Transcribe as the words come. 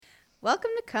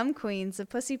Welcome to Cum Queens, a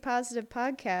pussy positive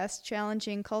podcast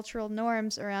challenging cultural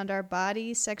norms around our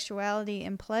body, sexuality,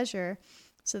 and pleasure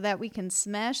so that we can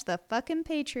smash the fucking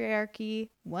patriarchy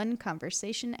one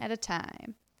conversation at a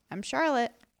time. I'm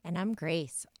Charlotte. And I'm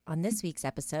Grace. On this week's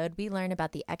episode, we learn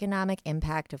about the economic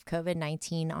impact of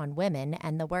COVID-19 on women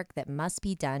and the work that must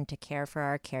be done to care for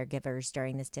our caregivers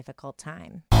during this difficult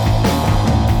time.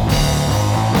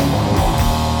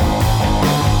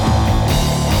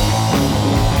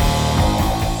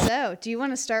 So, do you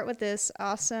want to start with this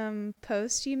awesome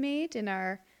post you made in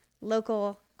our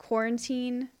local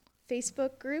quarantine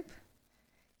Facebook group?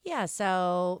 Yeah,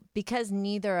 so because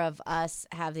neither of us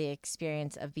have the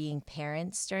experience of being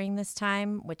parents during this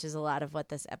time, which is a lot of what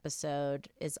this episode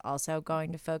is also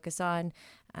going to focus on,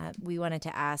 we wanted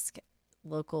to ask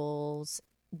locals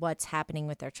what's happening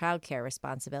with their childcare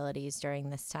responsibilities during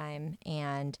this time.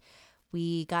 And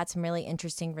we got some really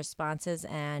interesting responses,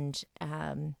 and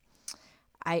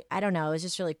I don't know, it was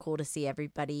just really cool to see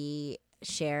everybody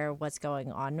share what's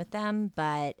going on with them.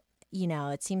 But, you know,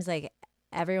 it seems like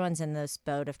everyone's in this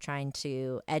boat of trying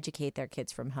to educate their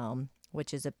kids from home,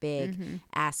 which is a big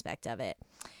aspect of it.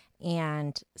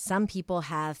 And some people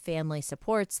have family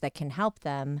supports that can help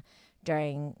them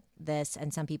during this,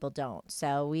 and some people don't.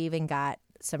 So we even got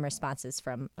some responses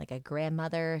from like a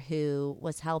grandmother who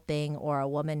was helping, or a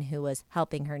woman who was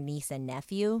helping her niece and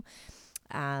nephew.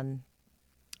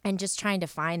 And just trying to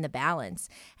find the balance.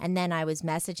 And then I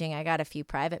got a few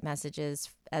private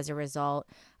messages as a result.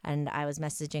 And I was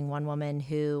messaging one woman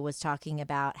who was talking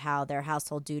about how their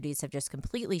household duties have just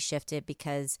completely shifted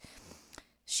because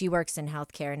she works in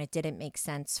healthcare and it didn't make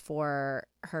sense for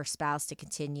her spouse to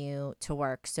continue to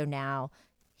work. So now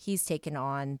he's taken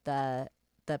on the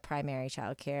primary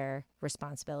childcare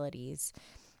responsibilities.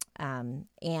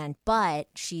 But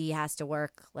she has to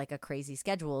work like a crazy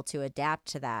schedule to adapt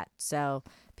to that. So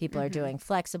people are doing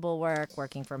flexible work,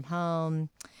 working from home.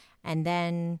 And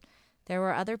then there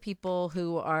were other people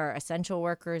who are essential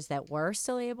workers that were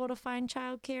still able to find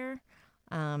childcare.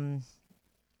 And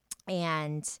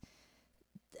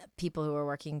people who were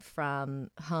working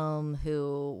from home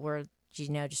who were,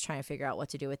 just trying to figure out what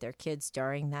to do with their kids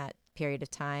during that period of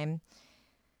time.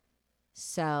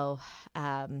 So,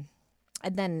 and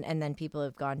then people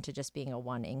have gone to just being a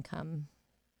one income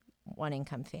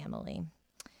family.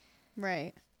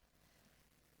 Right.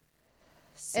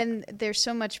 So. And there's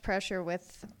so much pressure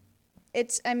with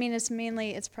it's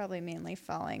probably mainly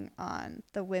falling on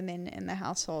the women in the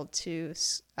household to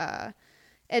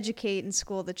educate and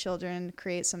school the children,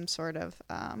 create some sort of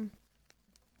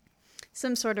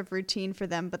routine for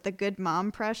them. But the good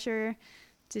mom pressure,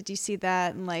 did you see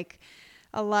that? And like,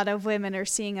 a lot of women are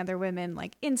seeing other women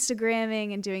like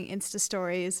Instagramming and doing Insta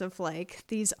stories of like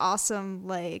these awesome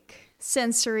like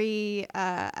sensory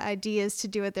ideas to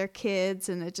do with their kids,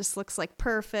 and it just looks like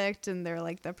perfect, and they're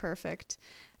like the perfect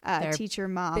teacher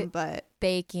mom, but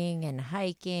baking and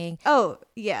hiking. Oh,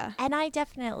 yeah. And I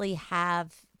definitely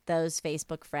have those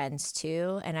Facebook friends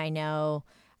too, and I know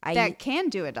that can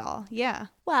do it all. Yeah.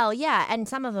 Well, yeah. And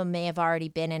some of them may have already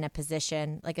been in a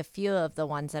position, like a few of the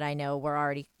ones that I know were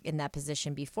already in that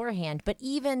position beforehand. But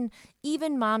even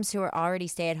moms who are already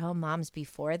stay-at-home moms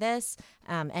before this,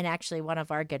 and actually one of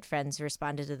our good friends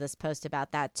responded to this post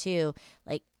about that too.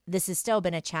 Like, this has still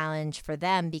been a challenge for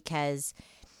them because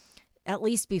at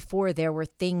least before, there were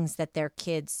things that their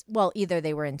kids, well, either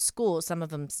they were in school, some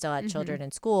of them still had children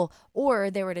in school,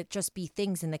 or there were to just be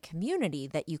things in the community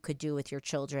that you could do with your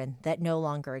children that no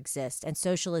longer exist. And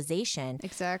socialization.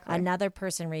 Exactly. Another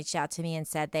person reached out to me and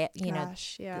said they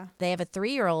have a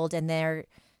 3-year-old, and they're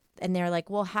like,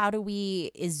 well, how do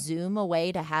is Zoom a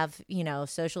way to have,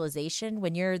 socialization?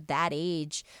 When you're that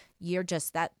age, your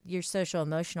social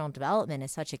emotional development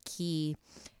is such a key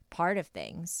part of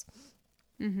things.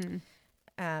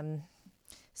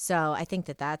 So I think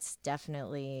that's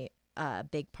definitely a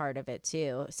big part of it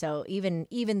too. So even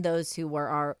those who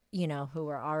were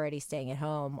already staying at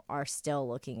home are still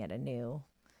looking at a new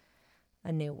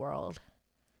world.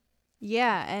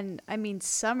 Yeah, and I mean,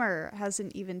 summer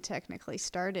hasn't even technically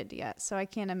started yet, so I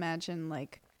can't imagine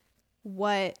like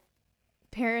what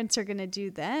parents are gonna do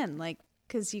then, like,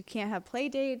 because you can't have play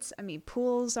dates. I mean,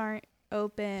 pools aren't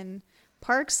open.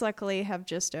 Parks, luckily, have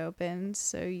just opened,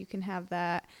 so you can have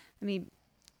that. I mean,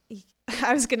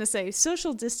 I was going to say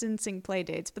social distancing play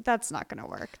dates, but that's not going to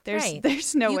work.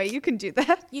 There's no way you can do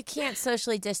that. You can't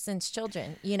socially distance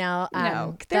children, No,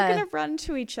 they're going to run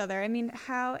to each other. I mean,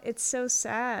 it's so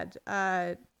sad.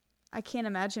 I can't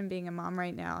imagine being a mom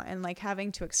right now and, like,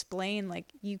 having to explain,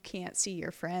 like, you can't see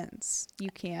your friends.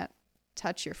 You can't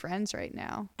touch your friends right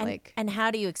now. And how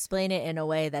do you explain it in a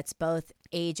way that's both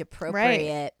age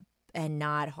appropriate and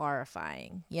not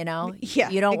horrifying, you know? Yeah,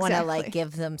 You don't want to exactly. like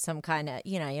give them some kind of,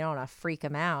 you don't want to freak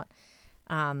them out.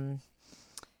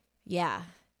 Yeah.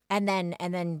 And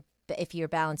then if you're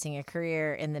balancing a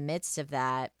career in the midst of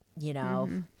that,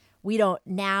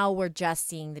 we're just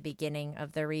seeing the beginning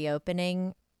of the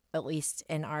reopening, at least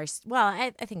in I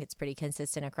think it's pretty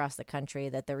consistent across the country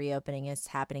that the reopening is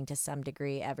happening to some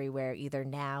degree everywhere, either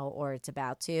now or it's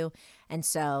about to. And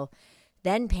so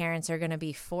then parents are going to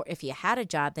be if you had a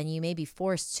job, then you may be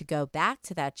forced to go back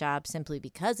to that job simply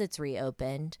because it's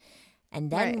reopened.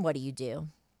 And then Right. what do you do?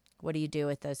 What do you do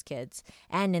with those kids?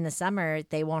 And in the summer,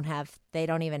 they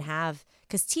don't even have,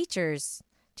 because teachers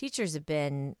have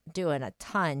been doing a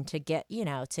ton to get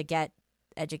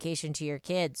education to your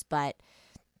kids, but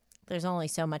there's only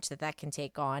so much that can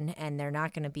take on, and they're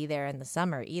not going to be there in the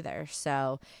summer either.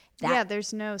 So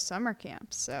there's no summer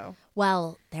camps. So,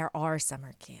 well, there are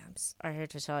summer camps. I have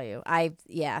to tell you,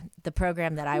 the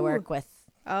program that I work with.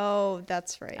 Oh,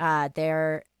 that's right.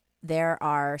 There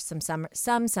are some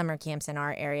summer camps in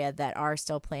our area that are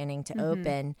still planning to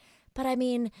open. But I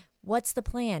mean, what's the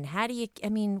plan?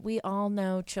 We all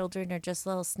know children are just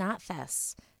little snot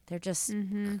fests. They're just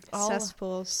all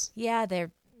cesspools. Yeah,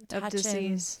 they're of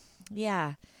disease.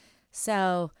 Yeah.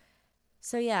 So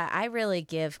yeah, I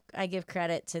give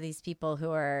credit to these people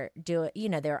who are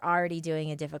they're already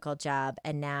doing a difficult job,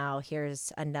 and now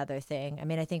here's another thing. I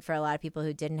mean, I think for a lot of people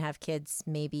who didn't have kids,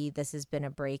 maybe this has been a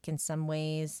break in some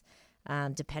ways,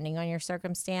 depending on your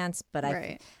circumstance. But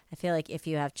Right. I feel like if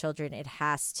you have children, it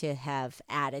has to have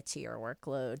added to your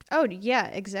workload. Oh, yeah,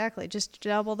 exactly. Just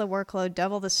double the workload,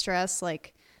 double the stress,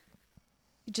 like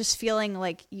just feeling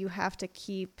like you have to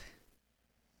keep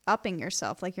upping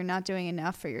yourself, like you're not doing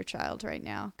enough for your child right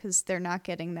now because they're not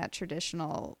getting that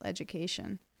traditional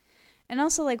education. And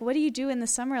also, like, what do you do in the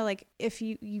summer? Like, if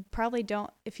you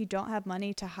don't have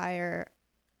money to hire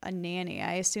a nanny,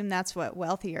 I assume that's what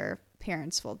wealthier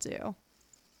parents will do.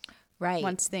 Right.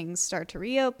 Once things start to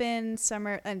reopen,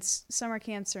 summer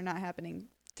camps are not happening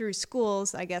through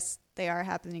schools. I guess they are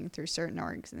happening through certain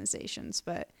organizations,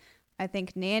 but I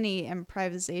think nanny and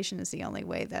privatization is the only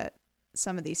way that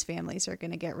some of these families are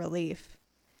going to get relief.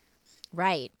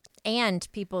 Right. And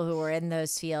people who were in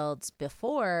those fields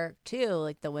before, too,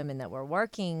 like the women that were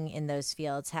working in those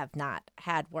fields have not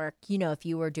had work. If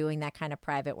you were doing that kind of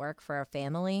private work for a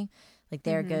family, like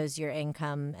there goes your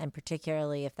income. And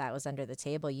particularly if that was under the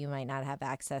table, you might not have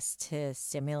access to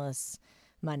stimulus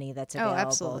money that's available. Oh,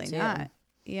 absolutely too. not.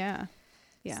 Yeah.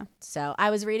 Yeah. So I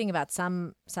was reading about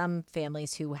some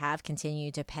families who have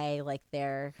continued to pay like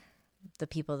the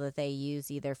people that they use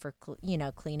either for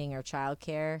cleaning or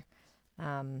childcare.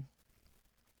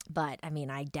 But I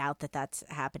mean, I doubt that that's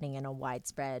happening in a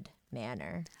widespread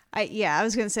manner. I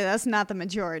was going to say that's not the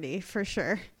majority for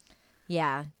sure.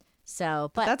 Yeah.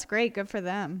 So, but that's great. Good for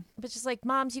them. But just like,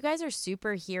 moms, you guys are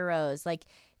superheroes. Like,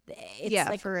 it's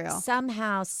like for real.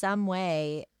 Somehow, some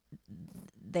way,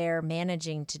 they're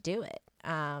managing to do it.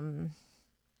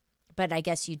 But I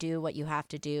guess you do what you have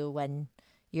to do when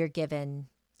you're given,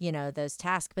 those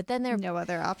tasks. But then no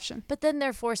other option. But then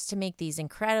they're forced to make these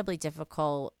incredibly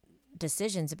difficult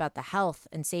decisions about the health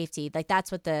and safety. Like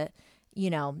that's what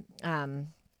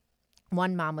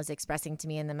one mom was expressing to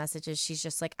me in the messages. She's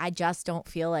just like, I just don't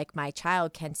feel like my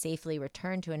child can safely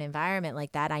return to an environment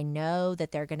like that. I know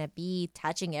that they're going to be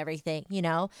touching everything,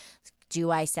 Do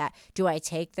I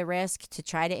take the risk to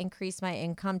try to increase my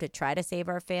income, to try to save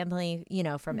our family,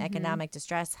 from economic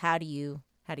distress? How do you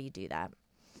do that?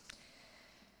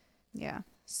 Yeah.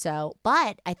 So,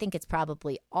 but I think it's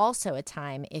probably also a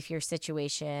time if your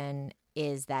situation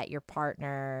is that your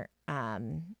partner,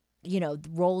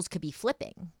 roles could be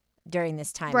flipping during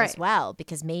this time as well,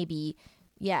 because maybe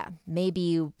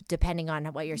depending on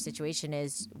what your situation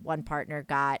is, one partner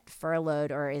got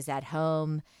furloughed or is at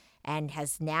home and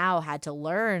has now had to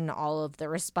learn all of the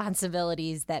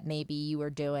responsibilities that maybe you were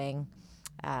doing.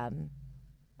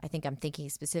 I think I'm thinking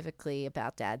specifically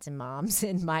about dads and moms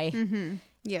in my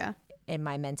in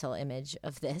my mental image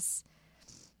of this.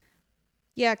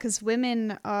 Yeah, because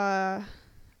women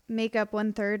make up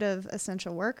 1/3 of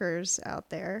essential workers out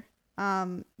there.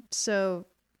 So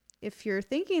if you're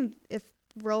thinking if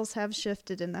roles have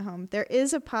shifted in the home, there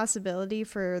is a possibility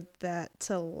for that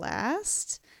to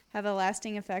have a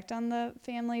lasting effect on the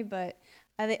family, but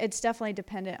it's definitely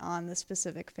dependent on the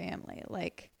specific family.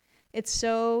 Like, it's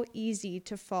so easy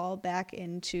to fall back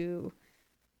into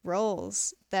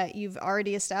roles that you've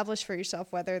already established for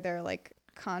yourself, whether they're like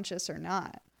conscious or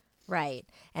not. Right.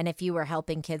 And if you were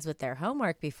helping kids with their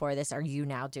homework before this, are you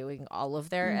now doing all of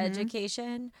their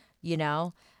education?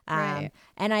 Right.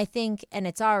 And I think, and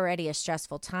it's already a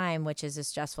stressful time, which is a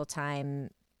stressful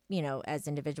time as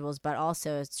individuals, but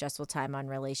also a stressful time on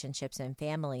relationships and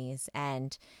families.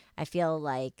 And I feel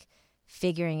like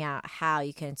figuring out how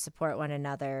you can support one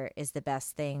another is the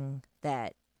best thing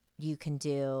that you can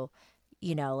do.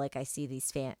 Like I see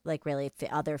these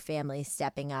other families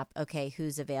stepping up. Okay,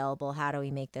 who's available? How do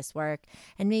we make this work?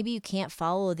 And maybe you can't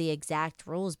follow the exact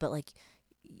rules, but like,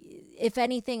 if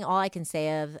anything, all I can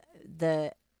say of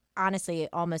honestly,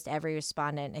 almost every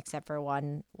respondent except for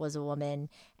one was a woman.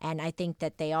 And I think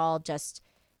that they all just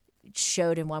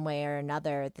showed in one way or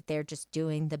another that they're just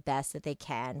doing the best that they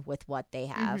can with what they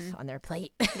have on their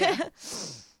plate. Yeah.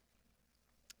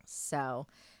 So,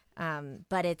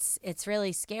 but it's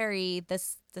really scary.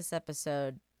 This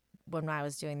episode, when I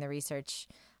was doing the research,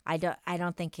 I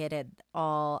don't think it at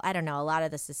all. I don't know. A lot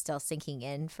of this is still sinking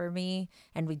in for me,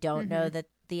 and we don't know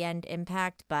the end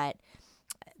impact. But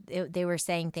they were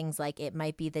saying things like it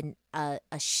might be a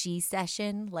she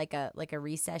session, like a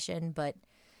recession, but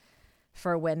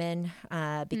for women,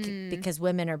 because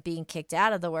women are being kicked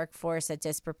out of the workforce at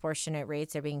disproportionate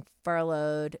rates. They're being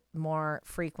furloughed more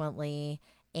frequently,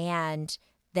 and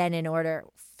then in order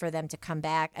for them to come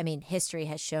back, I mean, history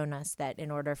has shown us that in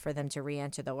order for them to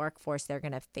re-enter the workforce, they're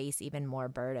going to face even more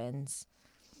burdens.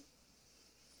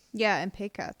 Yeah, and pay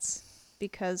cuts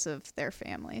because of their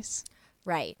families.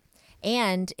 Right.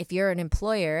 And if you're an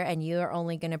employer and you're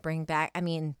only going to bring back, I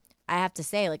mean, I have to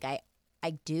say, like, I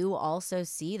do also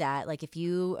see that. Like, if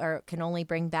you can only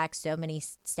bring back so many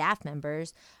staff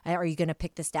members, are you going to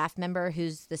pick the staff member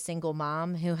who's the single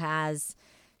mom who has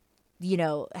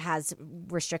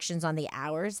restrictions on the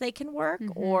hours they can work,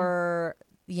 or,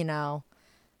 a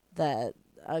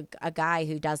guy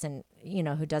who doesn't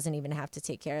even have to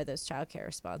take care of those childcare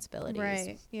responsibilities.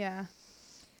 Right. Yeah.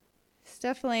 It's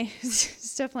definitely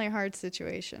a hard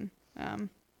situation.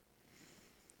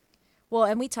 Well,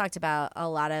 and we talked about a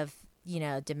lot of,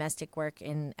 domestic work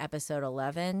in episode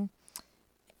 11.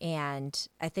 And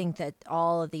I think that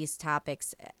all of these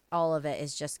topics, all of it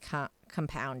is just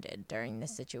compounded during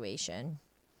this situation.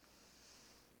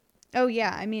 Oh,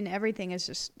 yeah. I mean, everything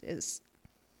is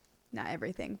not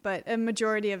everything, but a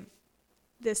majority of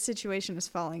this situation is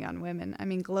falling on women. I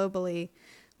mean, globally,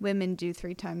 women do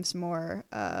 3 times more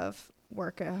of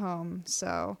work at home.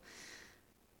 So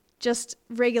just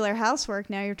regular housework.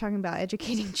 Now you're talking about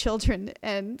educating children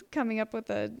and coming up with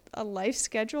a life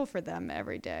schedule for them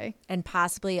every day. And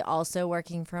possibly also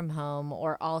working from home,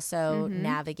 or also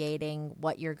navigating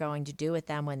what you're going to do with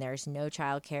them when there's no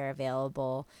childcare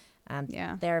available.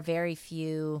 There are very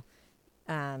few,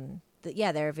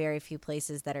 there are very few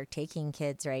places that are taking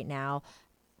kids right now.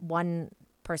 One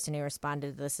person who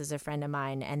responded to this is a friend of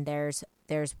mine, and there's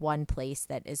one place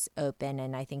that is open,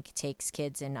 and I think takes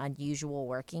kids in unusual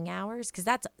working hours, because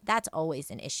that's always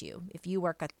an issue. If you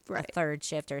work a third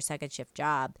shift or a second shift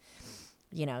job,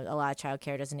 a lot of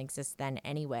childcare doesn't exist then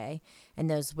anyway, and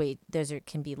those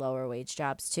can be lower wage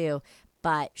jobs too.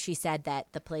 But she said that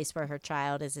the place where her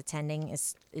child is attending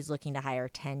is looking to hire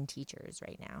 10 teachers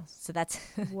right now. So that's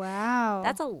wow,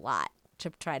 that's a lot to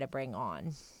try to bring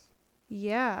on.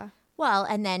 Yeah. Well,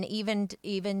 and then even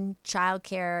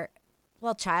childcare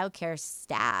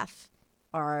staff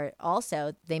are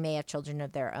also, they may have children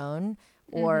of their own,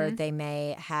 or they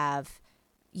may have,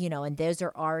 and those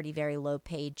are already very low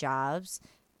paid jobs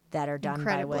that are done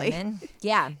by women.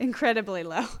 Yeah. Incredibly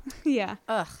low. Yeah.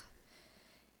 Ugh.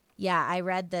 Yeah, I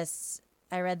read this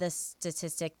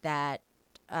statistic that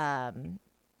the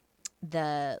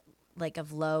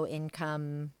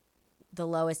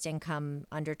lowest income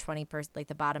under 20%, like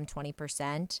the bottom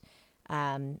 20%,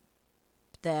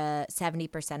 the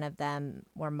 70% of them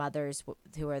were mothers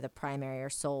who are the primary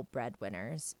or sole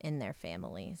breadwinners in their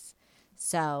families.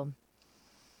 So,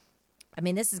 I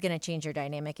mean, this is going to change your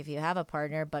dynamic if you have a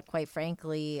partner, but quite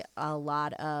frankly, a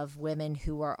lot of women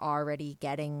who are already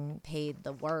getting paid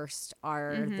the worst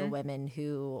are the women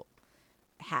who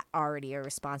already are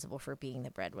responsible for being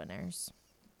the breadwinners.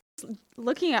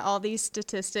 Looking at all these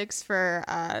statistics for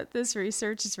this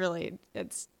research is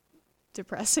it's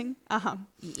depressing.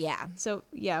 Yeah. So,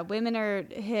 yeah, women are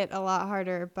hit a lot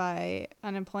harder by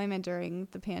unemployment during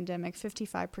the pandemic.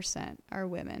 55% are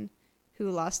women who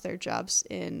lost their jobs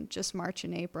in just March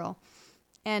and April.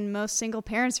 And most single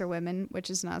parents are women,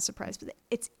 which is not a surprise, but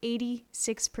it's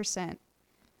 86%.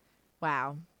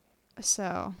 Wow.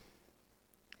 So.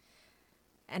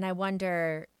 And I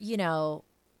wonder, and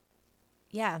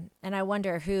I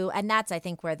wonder who, and that's, I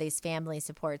think, where these family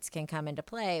supports can come into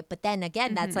play. But then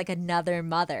again, that's like another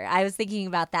mother. I was thinking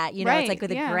about that, it's like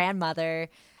with a grandmother.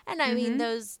 And I mean,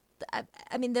 those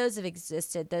I mean, those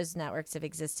networks have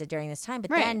existed during this time.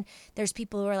 But Right. then there's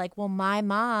people who are like, well, my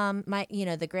mom,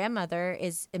 the grandmother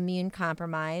is immune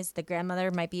compromised. The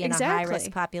grandmother might be in a high risk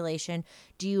Exactly. population.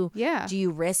 Do Yeah.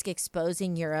 you risk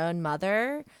exposing your own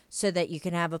mother so that you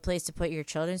can have a place to put your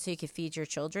children, so you can feed your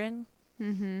children?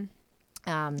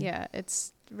 Yeah,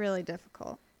 it's really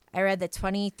difficult. I read that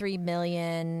 23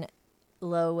 million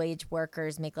low-wage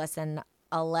workers make less than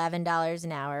 $11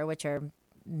 an hour, which are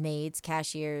maids,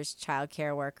 cashiers,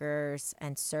 childcare workers,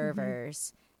 and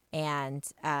servers. And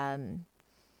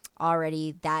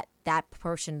already that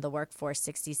portion of the workforce,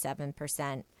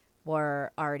 67%,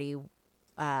 were already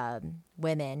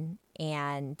women.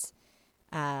 And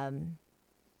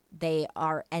they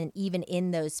are, and even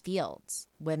in those fields,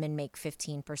 women make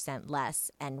 15%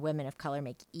 less, and women of color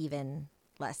make even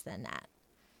less than that.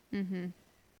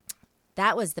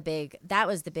 That was the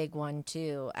big one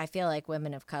too. I feel like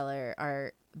women of color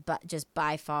are just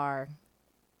by far,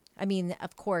 I mean,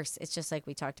 of course, it's just like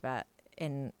we talked about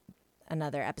in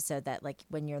another episode, that like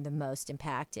when you're the most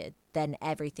impacted, then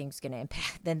everything's going to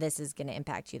impact, then this is going to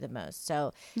impact you the most.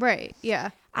 So Right. Yeah.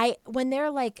 when they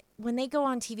go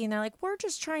on TV and they're like, we're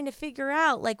just trying to figure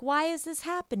out, like, why is this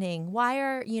happening? Why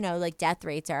are, like, death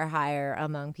rates are higher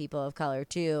among people of color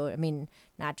too. I mean,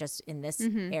 not just in this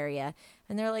area.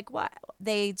 And they're like, what?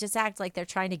 They just act like they're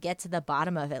trying to get to the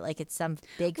bottom of it. Like it's some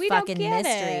big We don't fucking get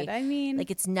mystery. it. I mean,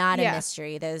 like it's not a yeah.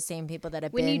 mystery. They're the same people that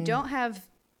have when been. you don't have,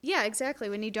 yeah, exactly.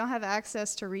 When you don't have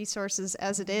access to resources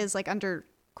as it is, like under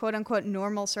quote unquote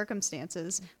normal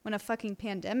circumstances, when a fucking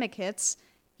pandemic hits,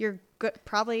 you're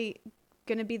probably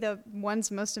going to be the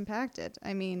ones most impacted.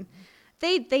 I mean,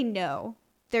 they know.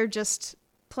 They're just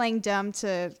playing dumb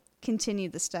to continue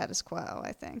the status quo,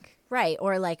 I think. Right.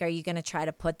 Or like, are you going to try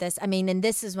to put this? I mean, and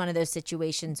this is one of those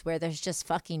situations where there's just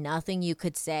fucking nothing you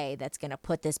could say that's going to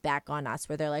put this back on us,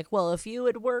 where they're like, well, if you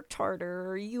had worked harder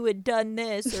or you had done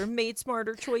this or made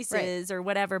smarter choices or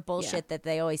whatever bullshit that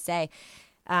they always say,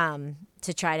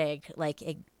 to try to like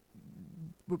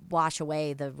wash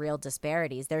away the real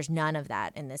disparities. There's none of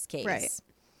that in this case. Right.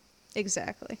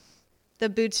 Exactly. The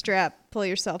bootstrap, pull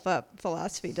yourself up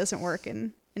philosophy doesn't work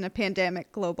in a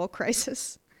pandemic global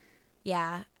crisis.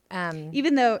 Yeah.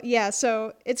 Even though,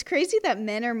 so it's crazy that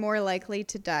men are more likely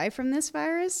to die from this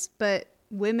virus, but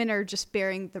women are just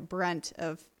bearing the brunt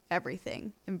of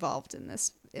everything involved in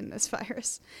this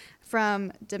virus,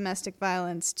 from domestic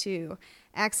violence to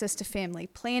access to family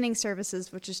planning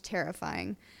services, which is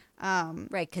terrifying.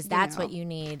 Right, because that's what you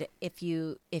need if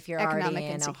you're already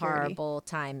in a horrible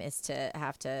time, is to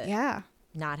have to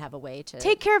not have a way to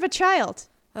take care of a child.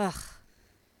 Ugh.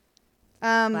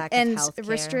 And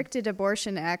restricted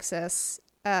abortion access.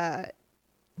 A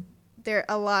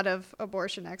lot of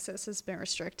abortion access has been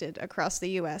restricted across the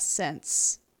U.S.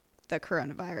 since the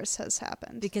coronavirus has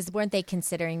happened. Because weren't they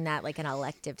considering that like an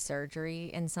elective surgery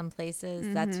in some places?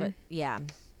 Mm-hmm. That's what, yeah.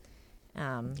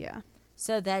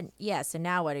 So then, so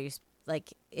now what are you,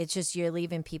 like, it's just you're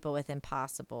leaving people with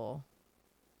impossible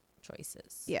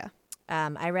choices. Yeah.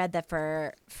 I read that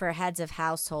for heads of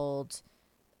household,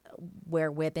 where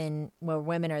women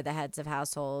are the heads of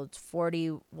household,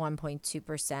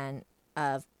 41.2%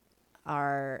 of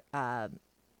our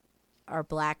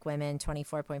Black women,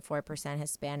 24.4%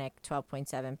 Hispanic,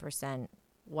 12.7%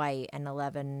 white, and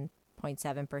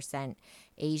 11.7%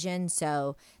 Asian.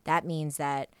 So that means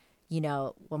that,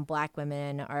 when Black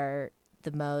women are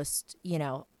the most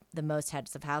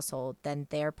heads of household, then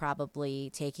they're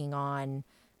probably taking on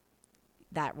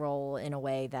that role in a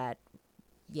way that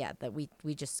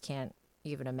we just can't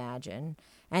even imagine.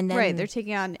 And then they're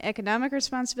taking on economic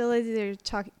responsibility. They're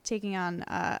taking on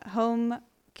home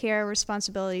care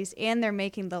responsibilities, and they're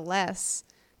making the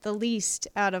least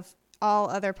out of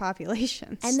all other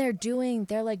populations. And they're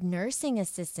like nursing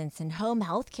assistants and home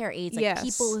health care aides, like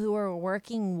people who are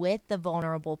working with the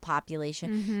vulnerable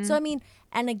population. Mm-hmm. So I mean,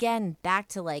 and again, back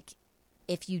to like,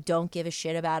 if you don't give a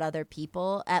shit about other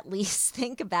people, at least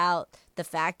think about the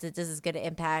fact that this is going to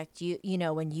impact you.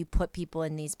 When you put people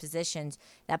in these positions,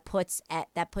 that puts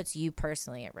you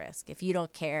personally at risk. If you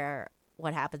don't care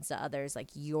what happens to others, like,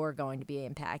 you're going to be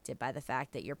impacted by the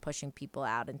fact that you're pushing people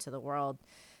out into the world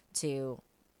to,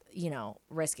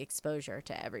 risk exposure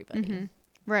to everybody. Mm-hmm.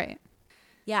 Right.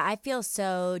 Yeah, I feel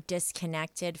so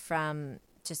disconnected from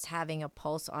just having a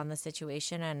pulse on the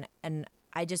situation, and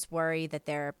I just worry that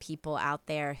there are people out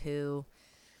there who,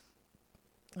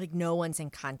 like, no one's in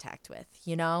contact with,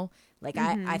 Like,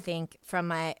 mm-hmm. I think from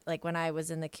when I was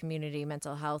in the community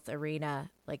mental health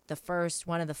arena, like,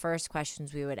 one of the first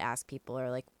questions we would ask people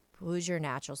are, like, who's your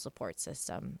natural support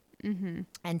system? Mm-hmm.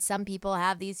 And some people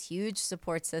have these huge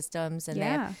support systems,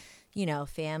 and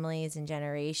families and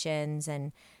generations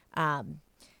and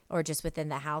or just within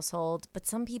the household. But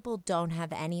some people don't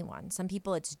have anyone. Some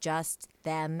people it's just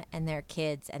them and their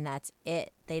kids, and that's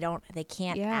it. They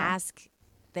can't ask.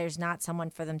 There's not someone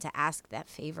for them to ask that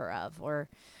favor of or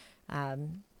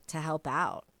to help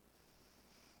out.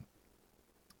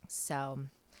 So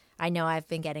I know I've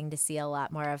been getting to see a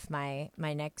lot more of my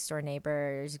next door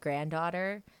neighbor's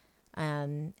granddaughter,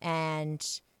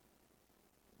 and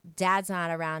dad's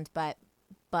not around,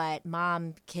 but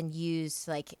mom can use,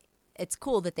 like, it's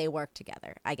cool that they work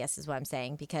together, I guess is what I'm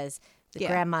saying, because the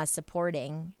grandma's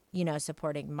supporting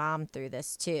mom through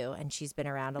this too, and she's been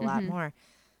around a lot more,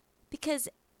 because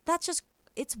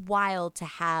it's wild to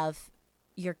have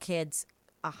your kids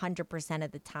 100%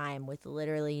 of the time with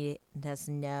literally there's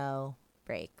no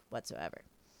break whatsoever.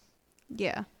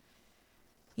 Yeah.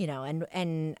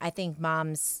 And I think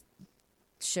moms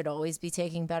should always be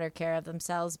taking better care of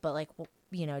themselves, but like,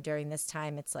 during this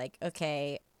time, it's like,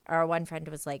 okay, our one friend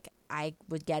was like, I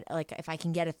would get, like, if I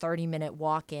can get a 30-minute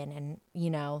walk in and,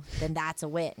 then that's a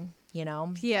win,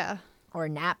 Yeah. Or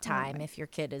nap time if your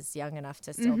kid is young enough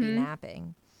to still be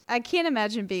napping. I can't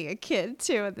imagine being a kid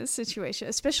too in this situation,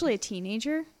 especially a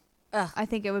teenager. Ugh. I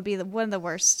think it would be one of the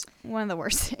worst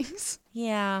things.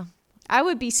 Yeah. I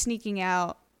would be sneaking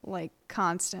out like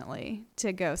constantly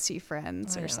to go see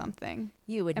friends or something.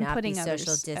 You would not be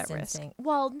social distancing.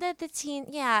 Well, the teen,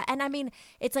 yeah. And I mean,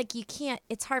 it's like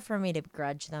it's hard for me to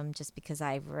begrudge them just because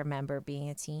I remember being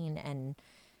a teen and,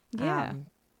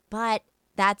 but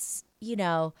that's,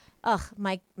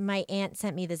 my aunt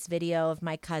sent me this video of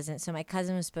my cousin. So my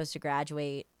cousin was supposed to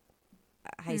graduate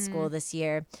high school this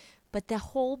year, but the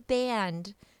whole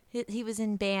band, he was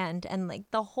in band, and like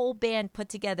the whole band put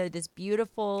together this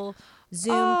beautiful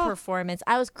Zoom performance.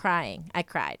 I was crying. I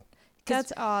cried.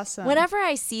 That's awesome. Whenever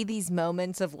I see these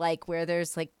moments of like where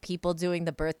there's like people doing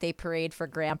the birthday parade for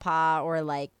grandpa or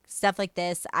like stuff like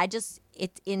this,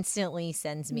 it instantly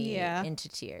sends me into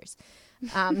tears.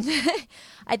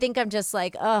 I think I'm just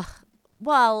like,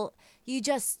 well, you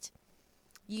just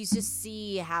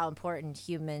see how important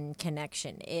human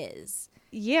connection is.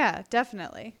 Yeah,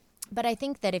 definitely. But I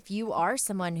think that if you are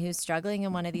someone who's struggling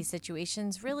in one of these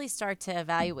situations, really start to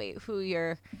evaluate who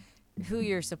your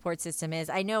support system is.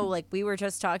 I know, like, we were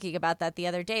just talking about that the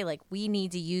other day. Like, we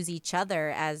need to use each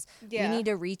other as we need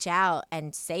to reach out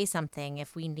and say something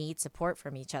if we need support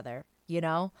from each other,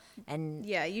 And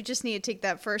yeah, you just need to take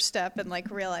that first step and like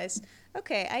realize,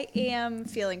 okay, I am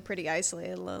feeling pretty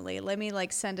isolated and lonely. Let me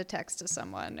like send a text to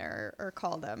someone or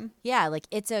call them. Yeah, like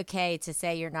it's okay to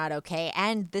say you're not okay.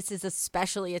 And this is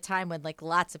especially a time when like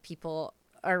lots of people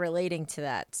are relating to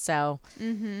that. So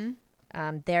there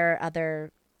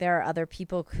are other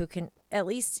people who can at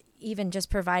least even just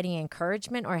providing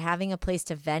encouragement or having a place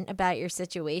to vent about your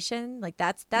situation. Like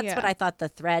that's what I thought the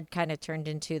thread kind of turned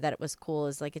into, that it was cool,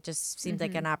 is like it just seemed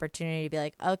like an opportunity to be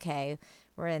like, okay,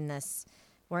 we're in this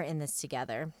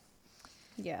together.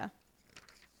 Yeah.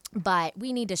 But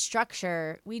we need to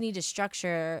structure these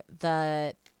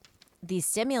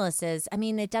stimuluses. I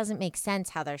mean, it doesn't make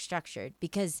sense how they're structured,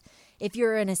 because if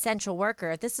you're an essential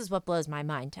worker, this is what blows my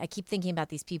mind. I keep thinking about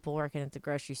these people working at the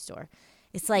grocery store.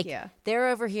 It's like they're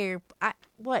over here,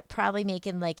 probably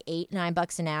making like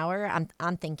 $8-9 an hour.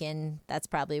 I'm thinking that's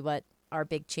probably what our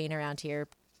big chain around here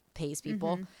pays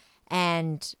people.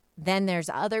 And then there's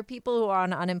other people who are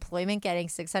on unemployment getting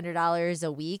 $600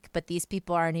 a week, but these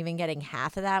people aren't even getting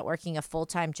half of that, working a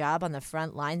full-time job on the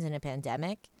front lines in a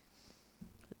pandemic.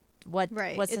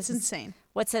 It's insane.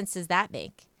 What sense does that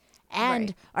make?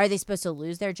 And are they supposed to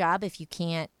lose their job if you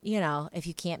can't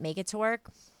make it to work?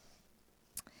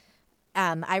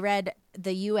 I read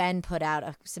the UN put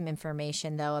out some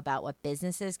information, though, about what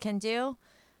businesses can do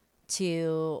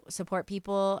to support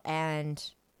people. And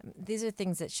these are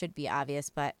things that should be obvious,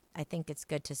 but I think it's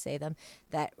good to say them,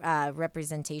 that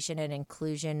representation and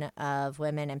inclusion of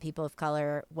women and people of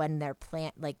color when they're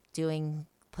planning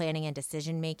and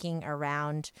decision making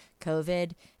around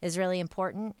COVID is really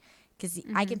important. Because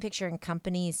I can picture in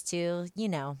companies too,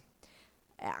 the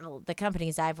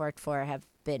companies I've worked for have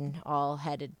been all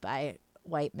headed by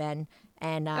white men.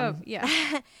 And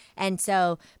and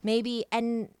so maybe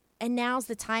and now's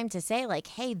the time to say, like,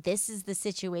 hey, this is the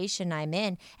situation I'm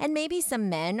in. And maybe some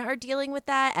men are dealing with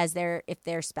that if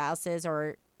their spouses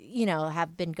or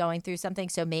have been going through something.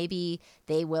 So maybe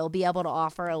they will be able to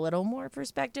offer a little more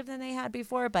perspective than they had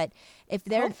before. But if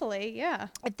they're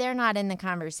if they're not in the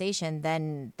conversation,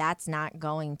 then that's not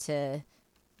going to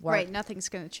work. Right. Nothing's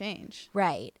going to change.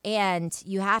 Right. And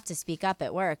you have to speak up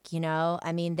at work.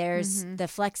 I mean, there's the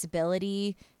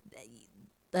flexibility.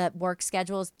 work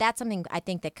schedules. That's something I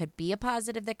think that could be a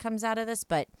positive that comes out of this,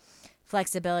 but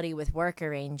flexibility with work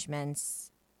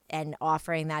arrangements and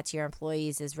offering that to your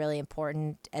employees is really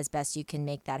important as best you can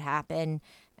make that happen.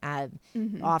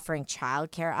 Offering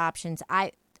childcare options.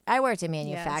 I worked in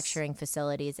manufacturing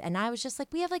facilities, and I was just like,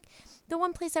 we have like the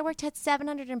one place I worked had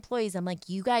 700 employees. I'm like,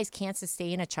 you guys can't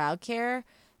sustain a childcare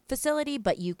facility,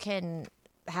 but you can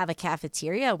have a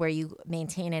cafeteria where you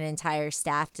maintain an entire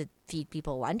staff to feed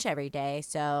people lunch every day.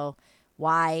 So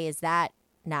why is that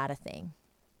not a thing?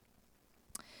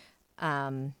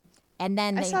 And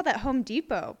then I saw that Home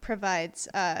Depot provides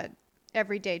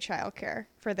everyday childcare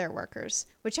for their workers,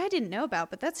 which I didn't know about,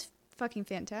 but that's fucking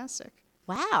fantastic.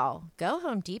 Wow, go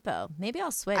Home Depot. Maybe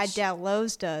I'll switch. I doubt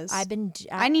Lowe's does.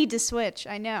 I need to switch.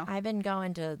 I know. I've been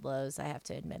going to Lowe's. I have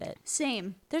to admit it.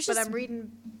 Same. But I'm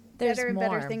reading better and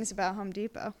better things about Home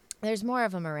Depot. There's more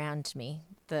of them around me.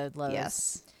 The Lowe's.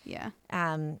 Yes. Yeah.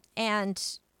 And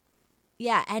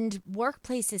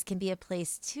workplaces can be a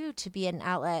place too to be an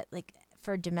outlet like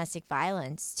for domestic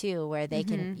violence too, where they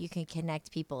you can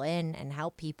connect people in and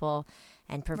help people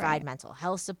and provide mental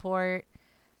health support.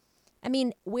 I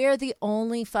mean, we're the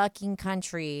only fucking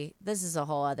country, this is a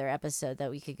whole other episode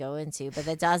that we could go into, but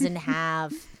that doesn't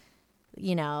have,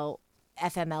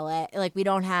 FMLA. Like, we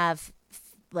don't have,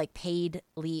 like, paid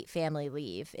family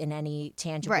leave in any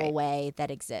tangible way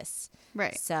that exists.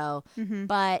 Right. So,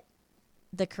 but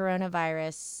the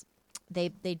coronavirus, they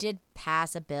did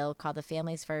pass a bill called the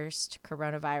Families First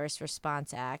Coronavirus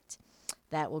Response Act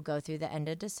that will go through the end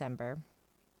of December.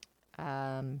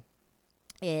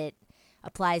 It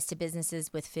applies to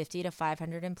businesses with 50 to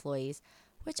 500 employees,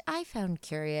 which I found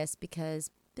curious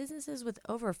because businesses with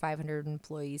over 500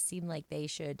 employees seem like they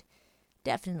should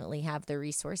definitely have the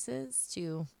resources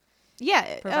to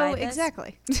provide this.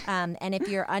 Exactly. And if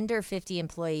you're under 50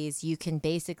 employees, you can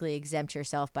basically exempt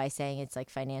yourself by saying it's like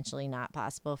financially not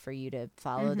possible for you to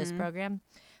follow this program.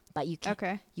 But you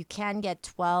can get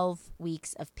 12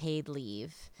 weeks of paid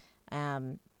leave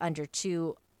under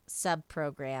two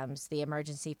sub-programs, the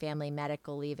Emergency Family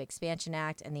Medical Leave Expansion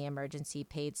Act and the Emergency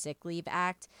Paid Sick Leave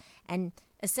Act. And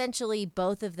essentially,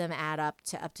 both of them add up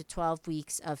to 12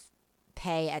 weeks of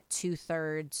pay at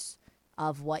 2/3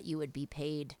 of what you would be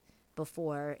paid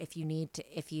before if you need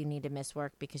to miss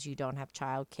work because you don't have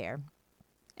childcare.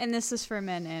 And this is for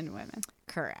men and women.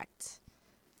 Correct.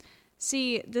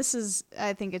 See,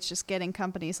 I think it's just getting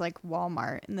companies like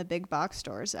Walmart and the big box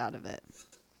stores out of it.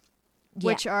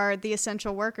 Which are the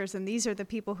essential workers, and these are the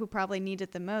people who probably need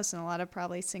it the most, and a lot of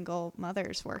probably single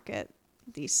mothers work at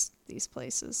these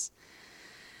places.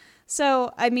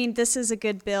 So, I mean, this is a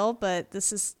good bill, but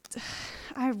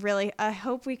I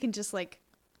hope we can just like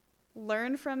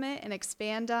learn from it and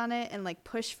expand on it and like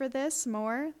push for this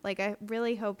more. Like, I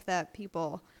really hope that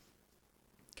people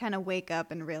kind of wake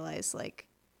up and realize like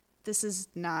this is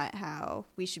not how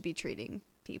we should be treating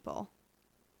people.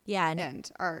 Yeah,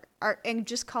 and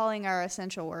just calling our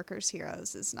essential workers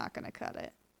heroes is not going to cut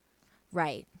it.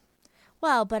 Right.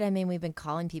 Well, but I mean, we've been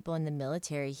calling people in the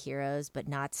military heroes, but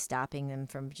not stopping them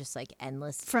from just like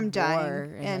endless from war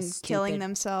dying and killing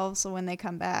themselves when they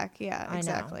come back. Yeah,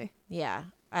 exactly. Yeah,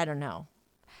 I don't know.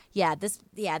 Yeah, this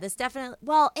definitely.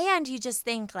 Well, and you just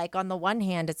think like on the one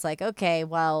hand, it's like, okay,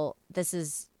 well,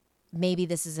 maybe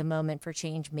this is a moment for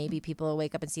change. Take people will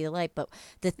wake up and see the light. But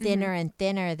the thinner and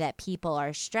thinner that people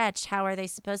are stretched, how are they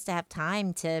supposed to have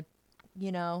time to,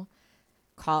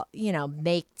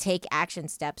 take action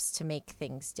steps to make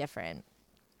things different?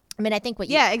 I mean, I think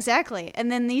exactly. And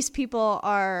then these people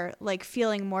are like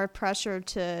feeling more pressure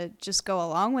to just go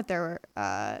along with their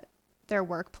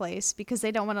workplace because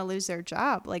they don't want to lose their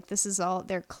job. Like this is all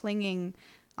they're clinging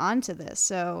onto this.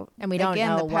 So and we don't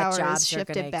know the what power jobs is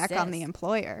shifted back on the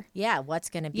employer. Yeah, what's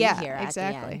going to be here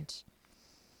exactly. At the end.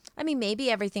 I mean, maybe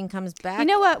everything comes back. You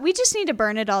know what? We just need to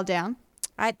burn it all down.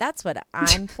 That's what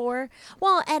I'm for.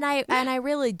 Well, and I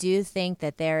really do think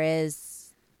that there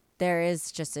is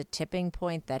just a tipping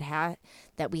point that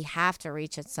we have to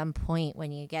reach at some point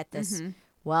when you get this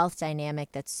wealth dynamic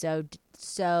that's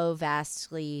so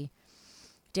vastly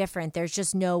different. There's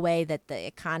just no way that the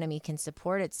economy can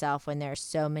support itself when there are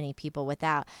so many people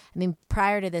without. I mean,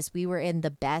 prior to this, we were in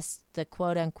the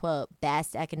quote unquote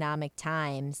best economic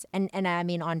times. And I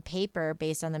mean, on paper,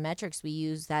 based on the metrics we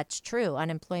use, that's true.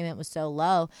 Unemployment was so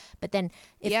low. But then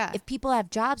if people have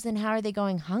jobs, then how are they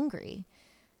going hungry?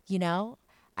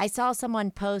 I saw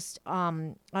someone post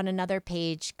on another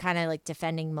page kind of like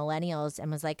defending millennials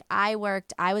and was like, I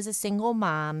was a single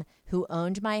mom who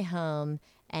owned my home,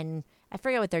 and I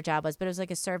forget what their job was, but it was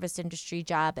like a service industry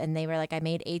job. And they were like, I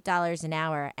made $8 an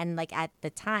hour. And like at the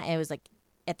time, it was like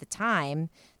at the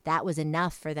time, that was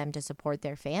enough for them to support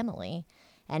their family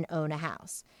and own a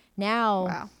house. Now,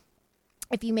 Wow.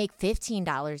 if you make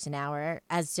 $15 an hour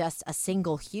as just a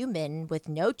single human with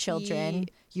no children,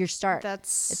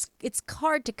 That's it's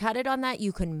hard to cut it on that.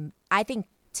 I think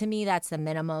to me that's the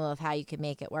minimum of how you can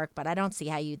make it work, but I don't see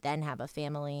how you then have a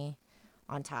family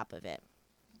on top of it.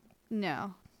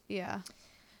 no. Yeah.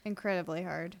 Incredibly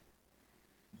hard.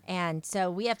 And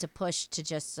so we have to push to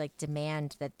just like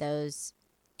demand that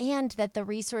that the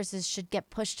resources should get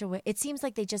pushed away. It seems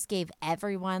like they just gave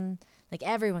everyone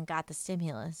got the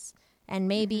stimulus. And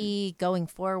maybe going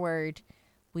forward,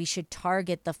 we should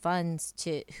target the funds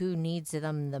to who needs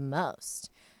them the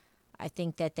most. I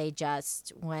think that they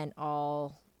just went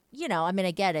all, I mean,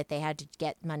 I get it. They had to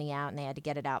get money out and they had to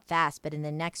get it out fast. But in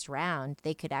the next round,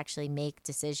 they could actually make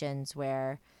decisions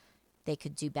where they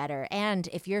could do better. And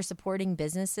if you're supporting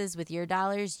businesses with your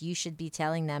dollars, you should be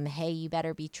telling them, hey, you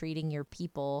better be treating your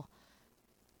people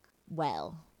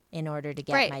well in order to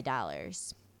get Right. my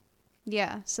dollars.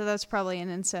 Yeah, so that's probably an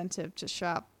incentive to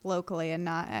shop locally and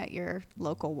not at your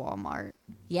local Walmart.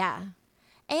 Yeah.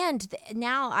 And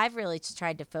now I've really just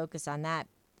tried to focus on that.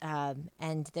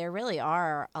 And there really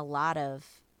are a lot of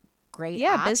great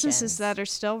Businesses options. that are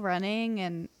still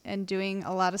running and doing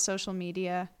a lot of social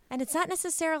media. And it's not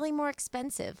necessarily more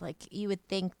expensive like you would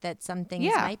think that some things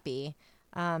Yeah. might be.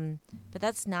 But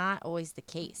that's not always the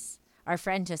case. Our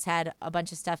friend just had a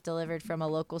bunch of stuff delivered from a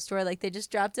local store. Like they just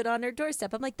dropped it on her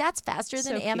doorstep. I'm like, that's faster So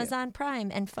than cute. Amazon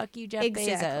Prime. And fuck you, Jeff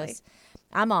Exactly. Bezos.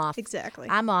 I'm off. Exactly.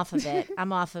 I'm off of it.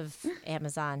 I'm off of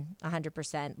Amazon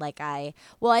 100%. I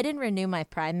didn't renew my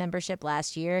Prime membership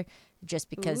last year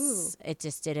just because it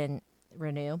just didn't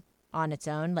renew on its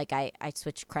own. Like I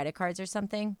switched credit cards or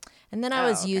something. And then I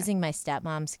was okay. using my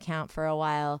stepmom's account for a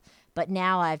while. But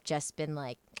now I've just been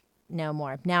like, no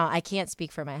more. Now I can't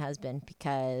speak for my husband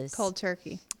because Cold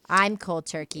turkey. I'm cold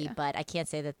turkey, Yeah. but I can't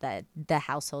say that the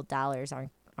household dollars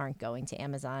aren't going to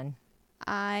Amazon.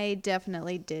 I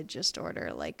definitely did just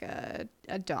order like a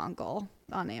dongle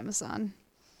on Amazon.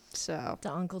 So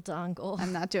Dongle.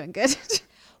 I'm not doing good.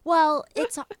 Well,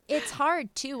 it's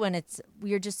hard too when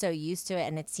you're just so used to it,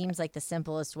 and it seems like the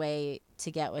simplest way to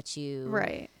get what you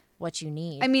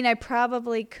need. I mean, I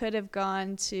probably could have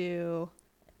gone to,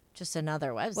 Just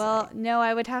another website. well, no,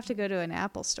 I would have to go to an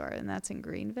Apple store, and that's in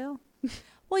Greenville.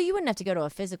 Well, you wouldn't have to go to a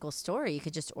physical store. You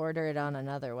could just order it on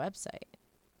another website,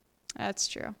 That's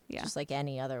true. Yeah. just like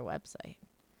any other website.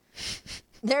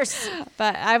 There's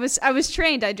But I was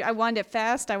trained. I wanted it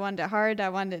fast. I wanted it hard. I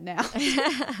wanted it now.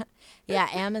 yeah,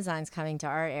 Amazon's coming to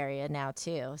our area now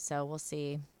too, so we'll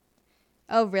see.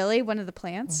 Oh, really? One of the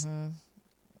plants?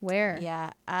 Where?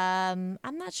 Yeah, I'm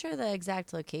not sure the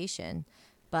exact location,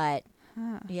 but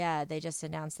yeah, they just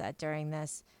announced that during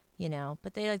this,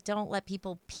 but they don't let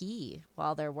people pee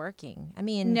while they're working. I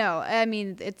mean, No, I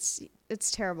mean it's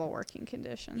terrible working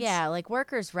conditions. yeah, like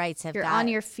workers' rights have You're got. on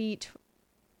your feet.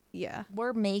 Yeah.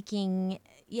 The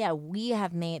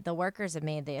workers have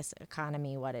made this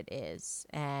economy what it is,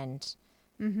 and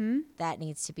that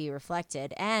needs to be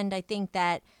reflected. And I think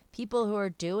that people who are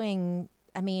doing,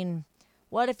 I mean,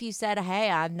 what if you said, hey,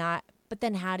 I'm not, but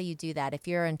then how do you do that? If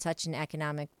you're in such an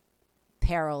economic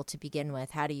peril to begin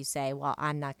with, how do you say, well,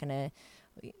 I'm not going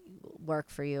to work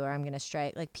for you or I'm going to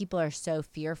strike? Like people are so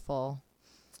fearful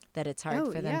that it's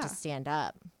hard for them to stand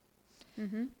up.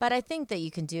 But I think that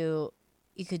you could do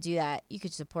that. You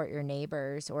could support your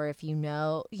neighbors, or if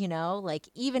like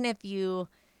even if you,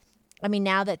 I mean,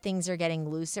 now that things are getting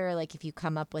looser, like if you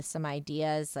come up with some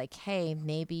ideas like, hey,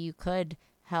 maybe you could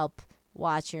help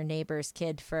watch your neighbor's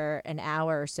kid for an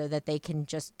hour so that they can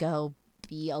just go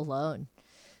be alone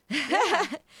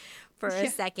for a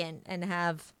second and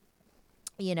have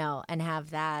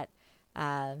that,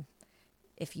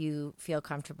 if you feel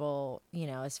comfortable,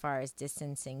 as far as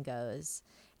distancing goes.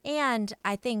 And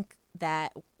I think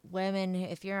that women,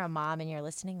 if you're a mom and you're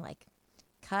listening, like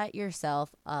cut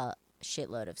yourself a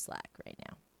shitload of slack right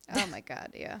now. Oh my God.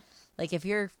 Yeah. Like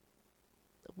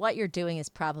what you're doing is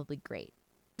probably great.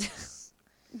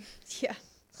 Yeah.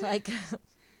 Like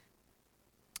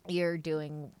you're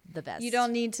doing the best. You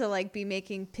don't need to like be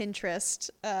making Pinterest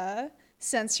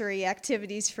sensory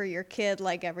activities for your kid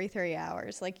like every 3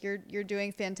 hours. Like you're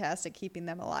doing fantastic keeping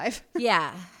them alive.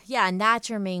 Yeah, and that's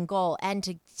your main goal, and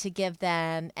to give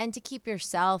them and to keep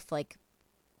yourself like,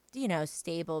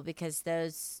 stable, because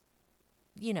those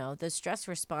stress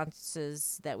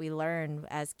responses that we learn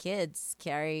as kids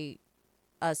carry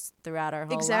us throughout our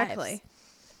whole lives.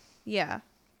 Yeah.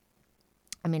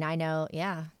 I mean, I know.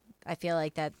 Yeah, I feel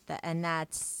like that and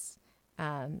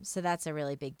so that's a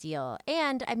really big deal.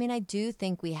 And I mean, I do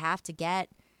think we have to get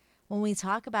when we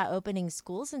talk about opening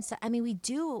schools and stuff, I mean, we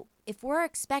do, if we're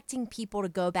expecting people to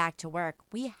go back to work,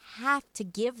 we have to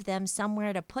give them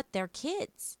somewhere to put their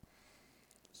kids.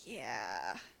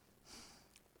 Yeah.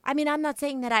 I mean, I'm not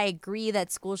saying that I agree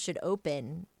that schools should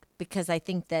open, because I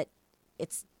think that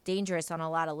it's dangerous on a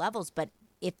lot of levels. But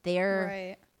if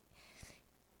Right.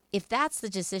 if that's the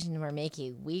decision we're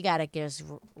making, we got to just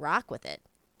rock with it.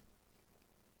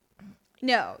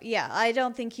 No, yeah. I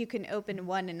don't think you can open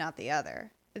one and not the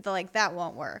other. Like, that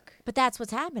won't work. But that's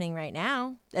what's happening right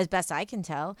now, as best I can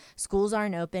tell. Schools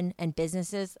aren't open, and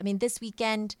businesses. I mean, this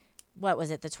weekend, what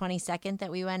was it, the 22nd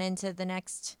that we went into the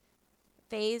next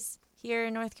phase here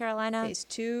in North Carolina? Phase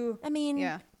 2. I mean,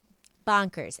 Yeah.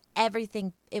 bonkers.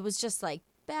 Everything. It was just like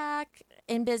back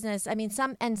in business. I mean,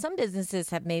 some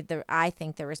businesses have made I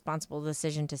think, the responsible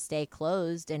decision to stay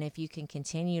closed. And if you can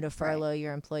continue to furlough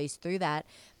your employees through that,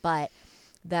 but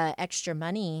the extra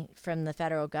money from the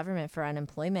federal government for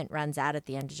unemployment runs out at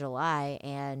the end of July,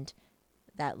 and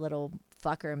that little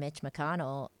fucker Mitch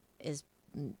McConnell is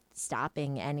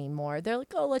stopping anymore. They're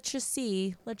like, oh, let's just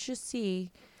see. Let's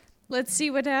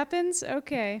see what happens.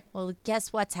 Okay. Well,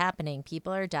 guess what's happening?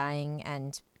 People are dying,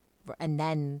 and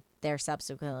then they're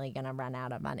subsequently going to run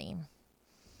out of money.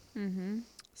 Mm-hmm.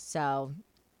 So,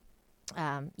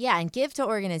 yeah, and give to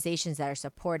organizations that are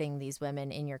supporting these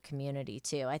women in your community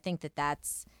too. I think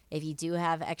that's, if you do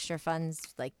have extra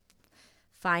funds, like,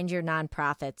 find your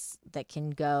nonprofits that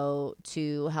can go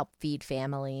to help feed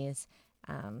families,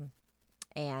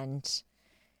 and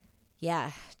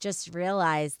yeah, just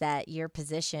realize that your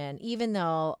position, even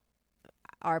though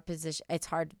our position, it's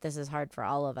hard. This is hard for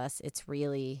all of us. It's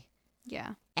really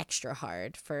extra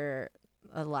hard for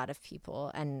a lot of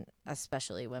people, and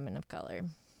especially women of color.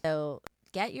 So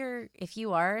if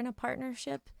you are in a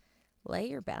partnership, lay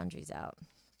your boundaries out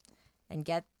and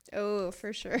get. Oh,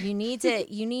 for sure. You need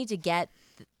to get,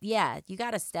 you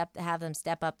got to have them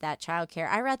step up that childcare.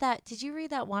 I read that. Did you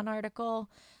read that one article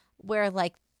where,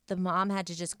 like, the mom had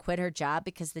to just quit her job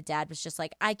because the dad was just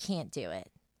like, I can't do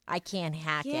it. I can't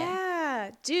hack it.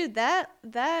 Yeah, dude,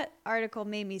 that article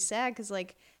made me sad because,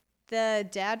 like, the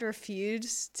dad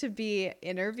refused to be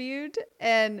interviewed,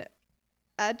 and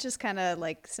that just kind of,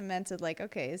 like, cemented, like,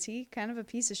 okay, is he kind of a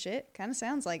piece of shit? Kind of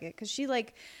sounds like it, because he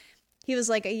was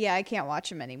like, yeah, I can't watch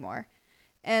him anymore.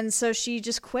 And so she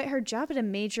just quit her job at a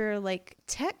major, like,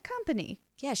 tech company.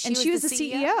 Yeah, she was the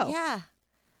CEO. Yeah.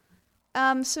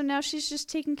 So now she's just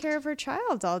taking care of her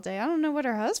child all day. I don't know what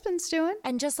her husband's doing.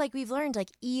 And just like we've learned,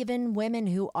 like, even women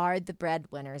who are the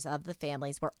breadwinners of the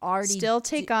families were already still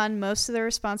take on most of the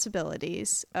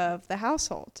responsibilities of the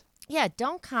household. Yeah,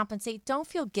 don't compensate. Don't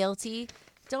feel guilty.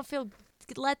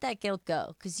 Let that guilt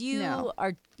go, because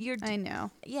I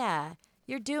know. Yeah,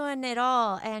 you're doing it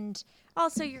all, and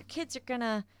also your kids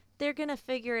they're gonna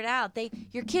figure it out.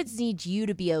 Your kids need you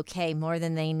to be okay more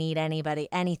than they need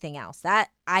anything else.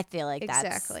 That, I feel like that's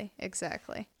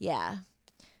exactly. Yeah.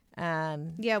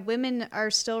 Yeah, women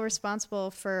are still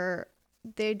responsible for,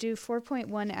 they do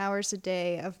 4.1 hours a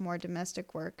day of more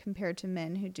domestic work compared to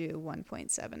men who do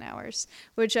 1.7 hours,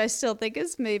 which I still think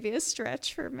is maybe a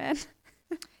stretch for men.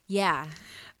 Yeah.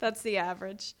 That's the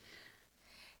average.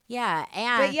 Yeah,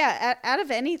 but yeah, out of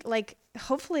any, like,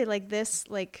 hopefully, like, this,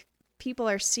 like, people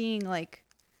are seeing, like,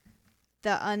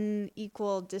 the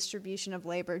unequal distribution of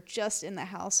labor just in the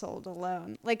household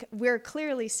alone. Like, we're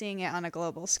clearly seeing it on a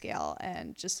global scale,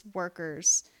 and just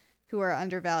workers who are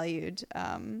undervalued,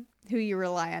 who you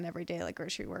rely on every day, like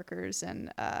grocery workers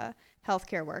and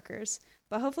healthcare workers.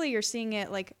 But hopefully you're seeing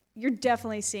it, like, you're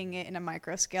definitely seeing it in a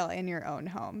micro scale in your own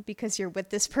home, because you're with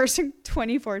this person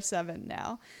 24/7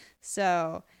 now.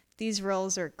 So these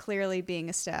roles are clearly being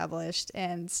established,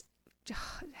 and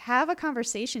have a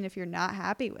conversation if you're not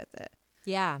happy with it.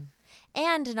 Yeah.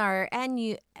 And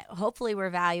hopefully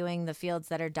we're valuing the fields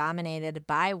that are dominated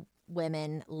by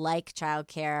women, like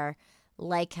childcare,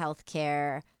 like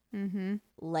healthcare,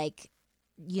 like,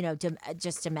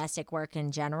 just domestic work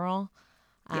in general.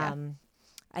 Yeah.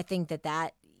 I think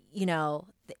that, you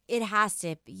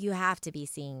have to be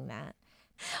seeing that.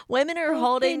 Women are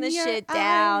holding the shit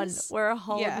down. We're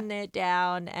holding it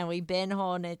down, and we've been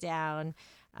holding it down.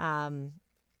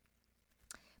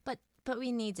 But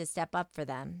we need to step up for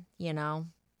them,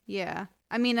 Yeah.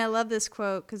 I mean, I love this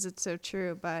quote because it's so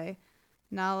true, by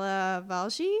Nala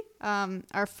Valji.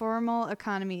 Our formal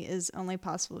economy is only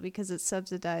possible because it's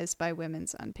subsidized by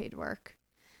women's unpaid work.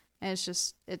 And it's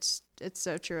just, it's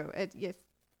so true.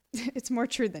 It's more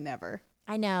true than ever.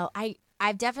 I know.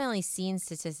 I've definitely seen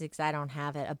statistics, I don't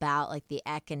have it, about, like, the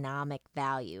economic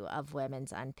value of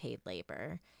women's unpaid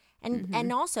labor.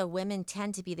 And also women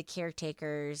tend to be the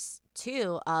caretakers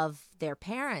too of their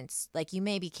parents. Like you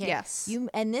may be Yes.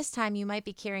 and this time you might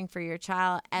be caring for your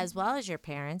child as well as your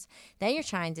parents. Then you're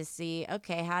trying to see,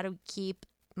 okay, how to keep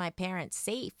my parents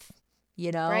safe,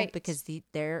 Right. because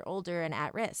they're older and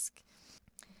at risk.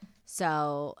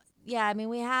 So yeah, I mean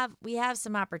we have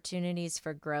some opportunities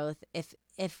for growth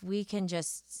if we can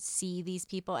just see these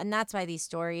people. And that's why these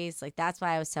stories, like that's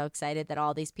why I was so excited that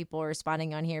all these people were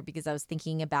responding on here, because I was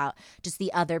thinking about just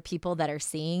the other people that are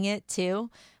seeing it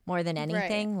too, more than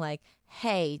anything. Like,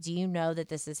 hey, do you know that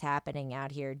this is happening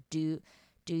out here? Do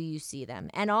you see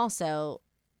them? And also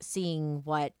seeing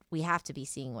what we have to be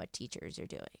seeing what teachers are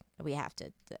doing. We have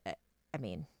to, I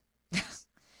mean,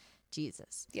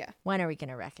 Jesus. Yeah. When are we going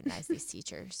to recognize these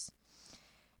teachers?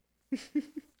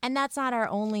 And that's not our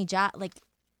only job. Like,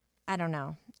 I don't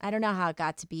know how it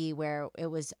got to be where it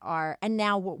was and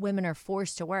now women are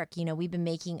forced to work. We've been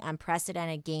making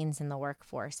unprecedented gains in the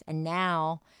workforce. And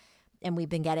we've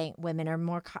been getting, women are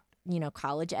more,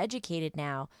 college educated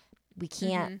now. We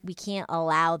can't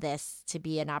allow this to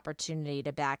be an opportunity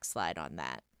to backslide on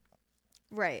that.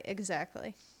 Right,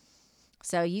 exactly.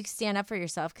 So you stand up for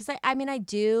yourself, because I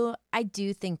do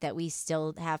think that we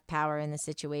still have power in the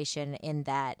situation, in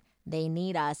that they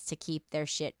need us to keep their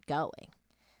shit going.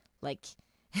 Like,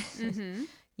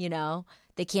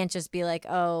 they can't just be like,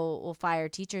 oh, we'll fire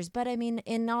teachers. But I mean,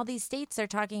 in all these states, they're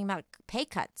talking about pay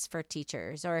cuts for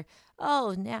teachers, or,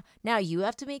 oh, now you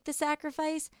have to make the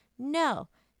sacrifice. No,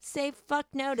 say fuck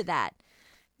no to that.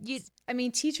 I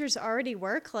mean, teachers already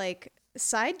work like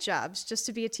side jobs just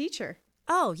to be a teacher.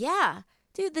 Oh, yeah.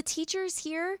 Dude, the teachers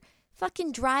here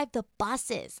fucking drive the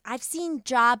buses. I've seen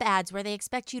job ads where they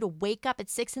expect you to wake up at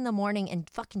 6 a.m. and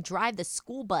fucking drive the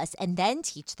school bus and then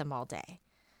teach them all day.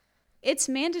 It's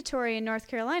mandatory in North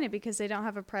Carolina because they don't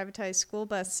have a privatized school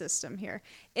bus system here.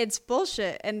 It's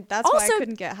bullshit, and that's why I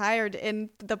couldn't get hired in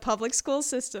the public school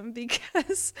system,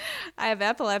 because I have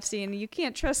epilepsy, and you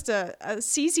can't trust a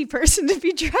CZ person to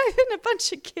be driving a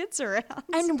bunch of kids around.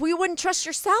 And we wouldn't trust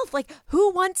yourself. Like, who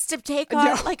wants to take on?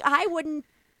 No. Like,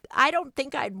 I don't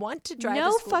think I'd want to drive.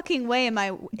 No fucking way am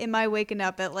I waking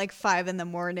up at like 5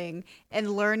 a.m.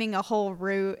 and learning a whole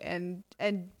route and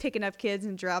picking up kids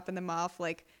and dropping them off.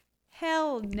 Like,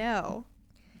 hell no.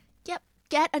 Yep.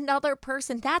 Get another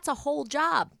person. That's a whole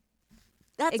job.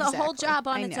 That's a whole job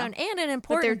on its own, and an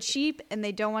important. But they're cheap and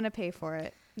they don't want to pay for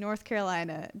it. North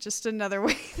Carolina, just another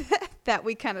way that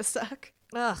we kind of suck.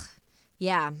 Ugh.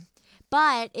 Yeah.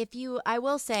 But I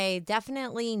will say,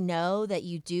 definitely know that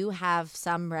you do have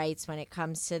some rights when it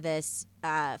comes to this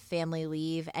family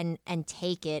leave, and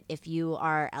take it if you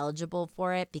are eligible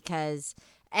for it, because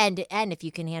and if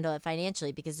you can handle it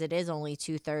financially, because it is only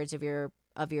 2/3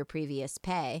 of your previous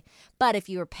pay. But if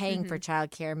you were paying for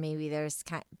childcare, maybe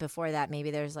before that,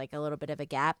 maybe there's like a little bit of a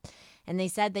gap. And they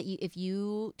said that if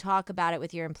you talk about it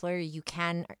with your employer, you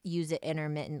can use it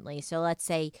intermittently. So let's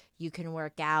say you can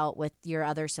work out with your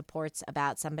other supports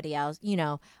about somebody else,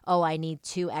 oh, I need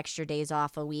 2 extra days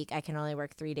off a week. I can only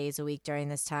work 3 days a week during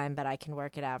this time, but I can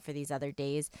work it out for these other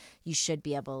days. You should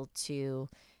be able to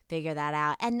figure that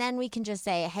out. And then we can just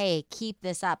say, hey, keep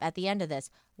this up at the end of this.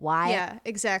 Why? Yeah,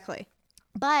 exactly.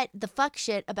 But the fuck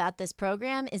shit about this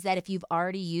program is that if you've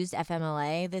already used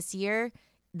FMLA this year,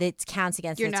 that counts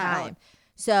against the time.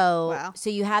 So, wow. So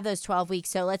you have those 12 weeks.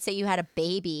 So let's say you had a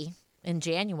baby in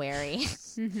January,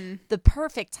 the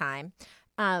perfect time.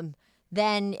 Then,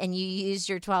 and you used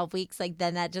your 12 weeks, like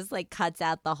then that just like cuts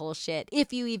out the whole shit.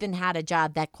 If you even had a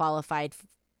job that qualified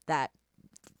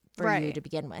for you to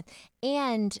begin with.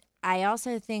 And I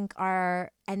also think and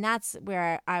that's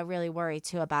where I really worry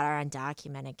too about our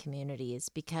undocumented communities,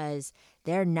 because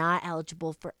they're not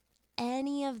eligible for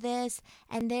any of this,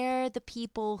 and they're the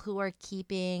people who are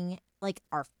keeping like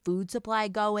our food supply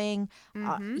going,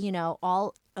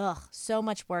 so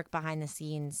much work behind the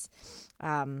scenes,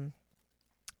 and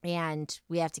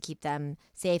we have to keep them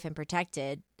safe and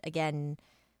protected, again,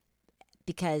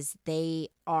 because they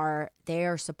are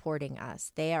supporting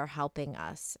us, they are helping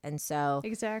us. And so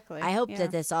exactly, I hope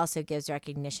that this also gives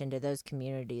recognition to those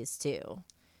communities too.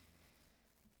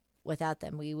 Without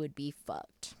them, we would be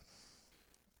fucked.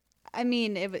 I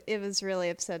mean, it was really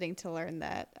upsetting to learn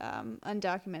that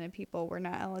undocumented people were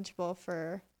not eligible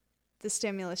for the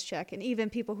stimulus check, and even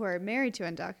people who are married to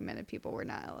undocumented people were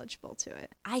not eligible to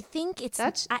it. I think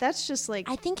that's just like,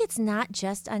 I think it's not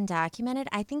just undocumented.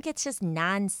 I think it's just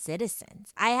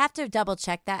non-citizens. I have to double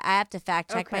check that. I have to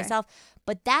fact check myself.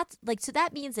 But that's like, so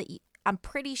that means that I'm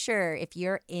pretty sure if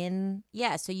you're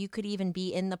so you could even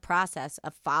be in the process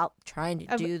of trying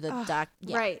to do the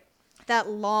right, that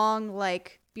long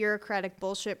like bureaucratic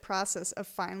bullshit process of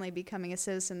finally becoming a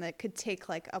citizen that could take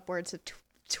like upwards of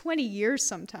 20 years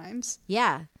sometimes.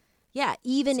 Yeah. Yeah,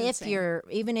 even It's if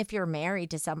insane. you're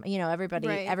married to some,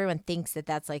 Right. everyone thinks that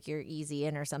that's like you're easy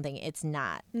in or something. It's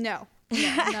not. No,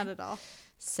 not at all.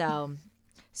 So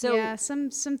Yeah, some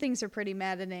things are pretty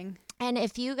maddening. and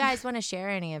if you guys want to share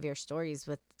any of your stories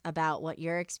about what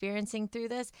you're experiencing through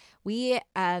this, you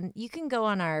can go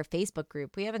on our Facebook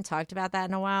group. We haven't talked about that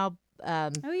in a while.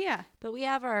 Oh yeah, But we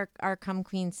have our Come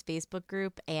Queens Facebook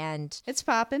group, and it's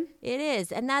popping. it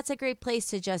is. And that's a great place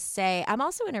to just say, I'm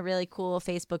also in a really cool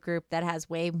Facebook group that has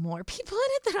way more people in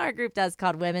it than our group does,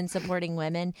 called Women Supporting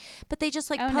Women. But they just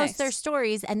like Oh, post nice. their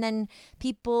stories, and then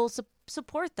people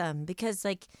support them, because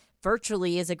like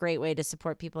virtually is a great way to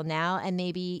support people now. And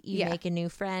maybe you Yeah. make a new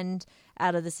friend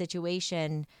out of the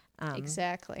situation.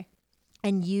 Exactly.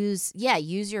 And use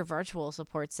your virtual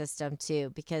support system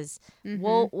too, because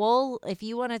we'll if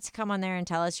you wanted to come on there and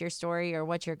tell us your story or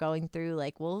what you're going through,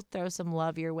 like we'll throw some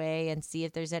love your way and see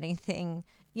if there's anything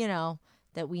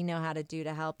that we know how to do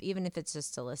to help, even if it's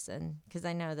just to listen, because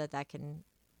I know that can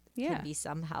Yeah. be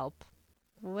some help.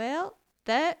 Well,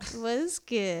 that was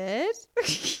good.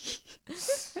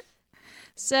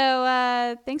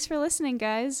 So, thanks for listening,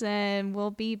 guys, and we'll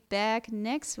be back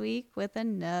next week with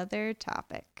another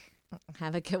topic.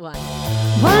 Have a good one.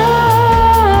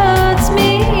 Words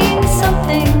mean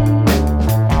something.